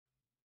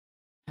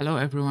Hello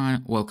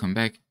everyone, welcome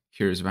back.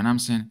 Here's Van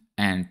Amsen,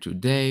 and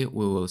today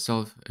we will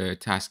solve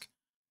task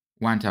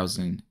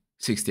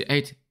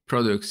 1068,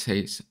 Product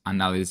Sales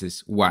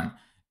Analysis 1.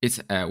 It's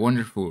a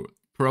wonderful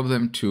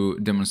problem to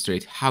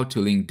demonstrate how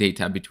to link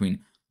data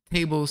between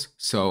tables,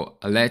 so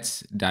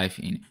let's dive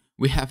in.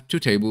 We have two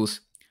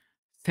tables,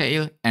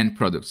 sale and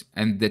products,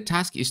 and the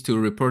task is to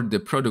report the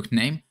product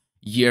name,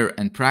 year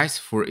and price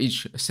for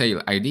each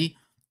sale ID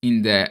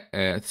in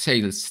the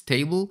sales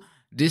table.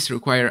 This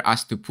requires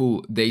us to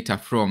pull data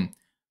from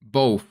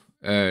both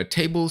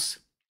tables.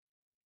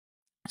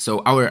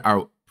 So our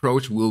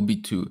approach will be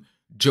to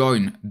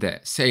join the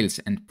sales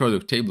and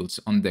product tables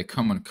on the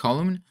common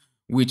column,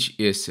 which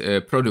is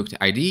product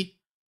ID,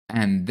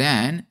 and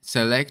then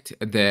select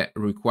the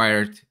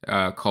required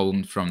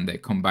column from the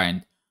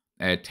combined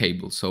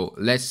table. So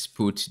let's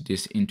put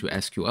this into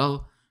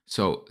SQL.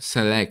 So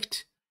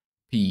select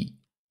P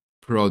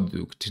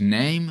product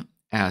name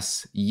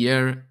as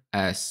year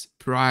as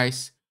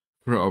price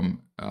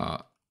from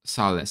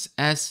sales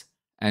S,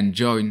 and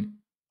join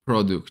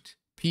product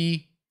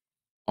P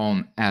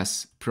on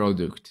S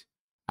product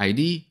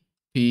ID,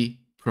 P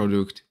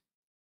product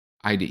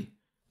ID.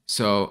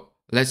 So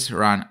let's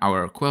run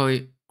our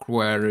query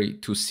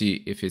to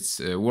see if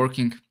it's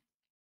working.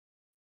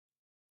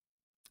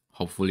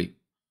 Hopefully.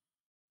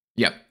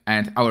 Yeah,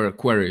 and our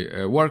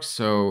query works,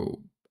 so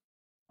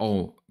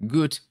all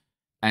good.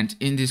 And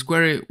in this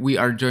query, we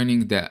are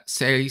joining the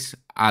sales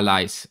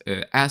alias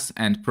S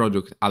and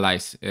product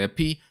alias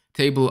P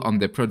table on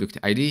the product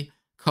ID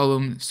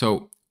column.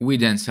 So we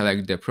then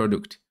select the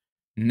product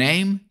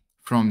name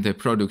from the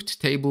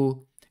product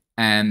table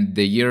and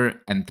the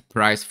year and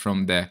price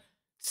from the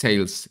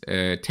sales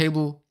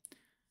table.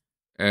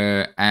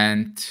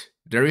 And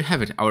there you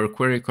have it. Our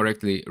query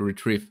correctly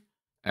retrieved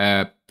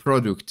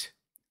product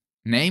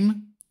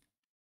name,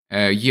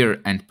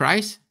 year and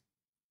price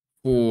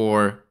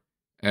for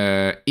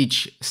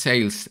each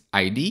sales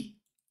ID,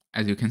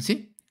 as you can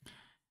see,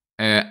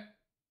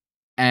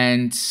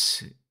 and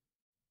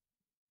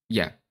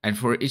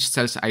for each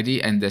sales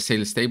ID and the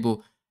sales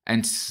table,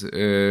 and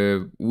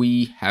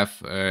we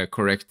have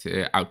correct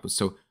output.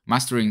 So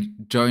mastering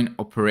join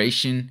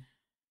operation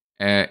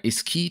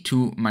is key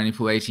to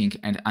manipulating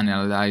and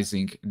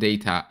analyzing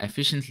data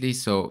efficiently.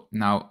 So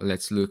now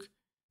let's look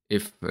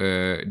if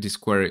this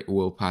query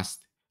will pass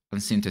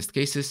unseen test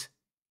cases.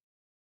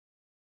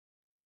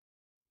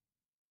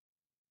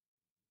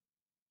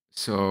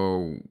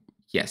 So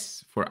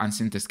yes, for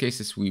unseen test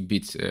cases, we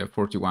beat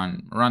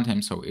 41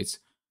 runtime, so it's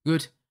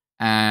good.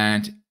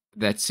 And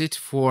that's it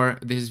for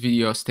this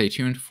video. Stay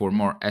tuned for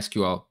more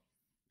SQL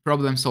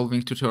problem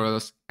solving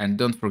tutorials, and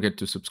don't forget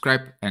to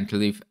subscribe and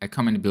leave a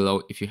comment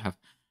below if you have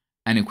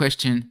any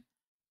question.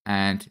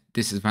 And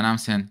this is Van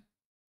Amsen.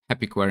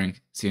 Happy querying.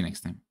 See you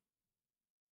next time.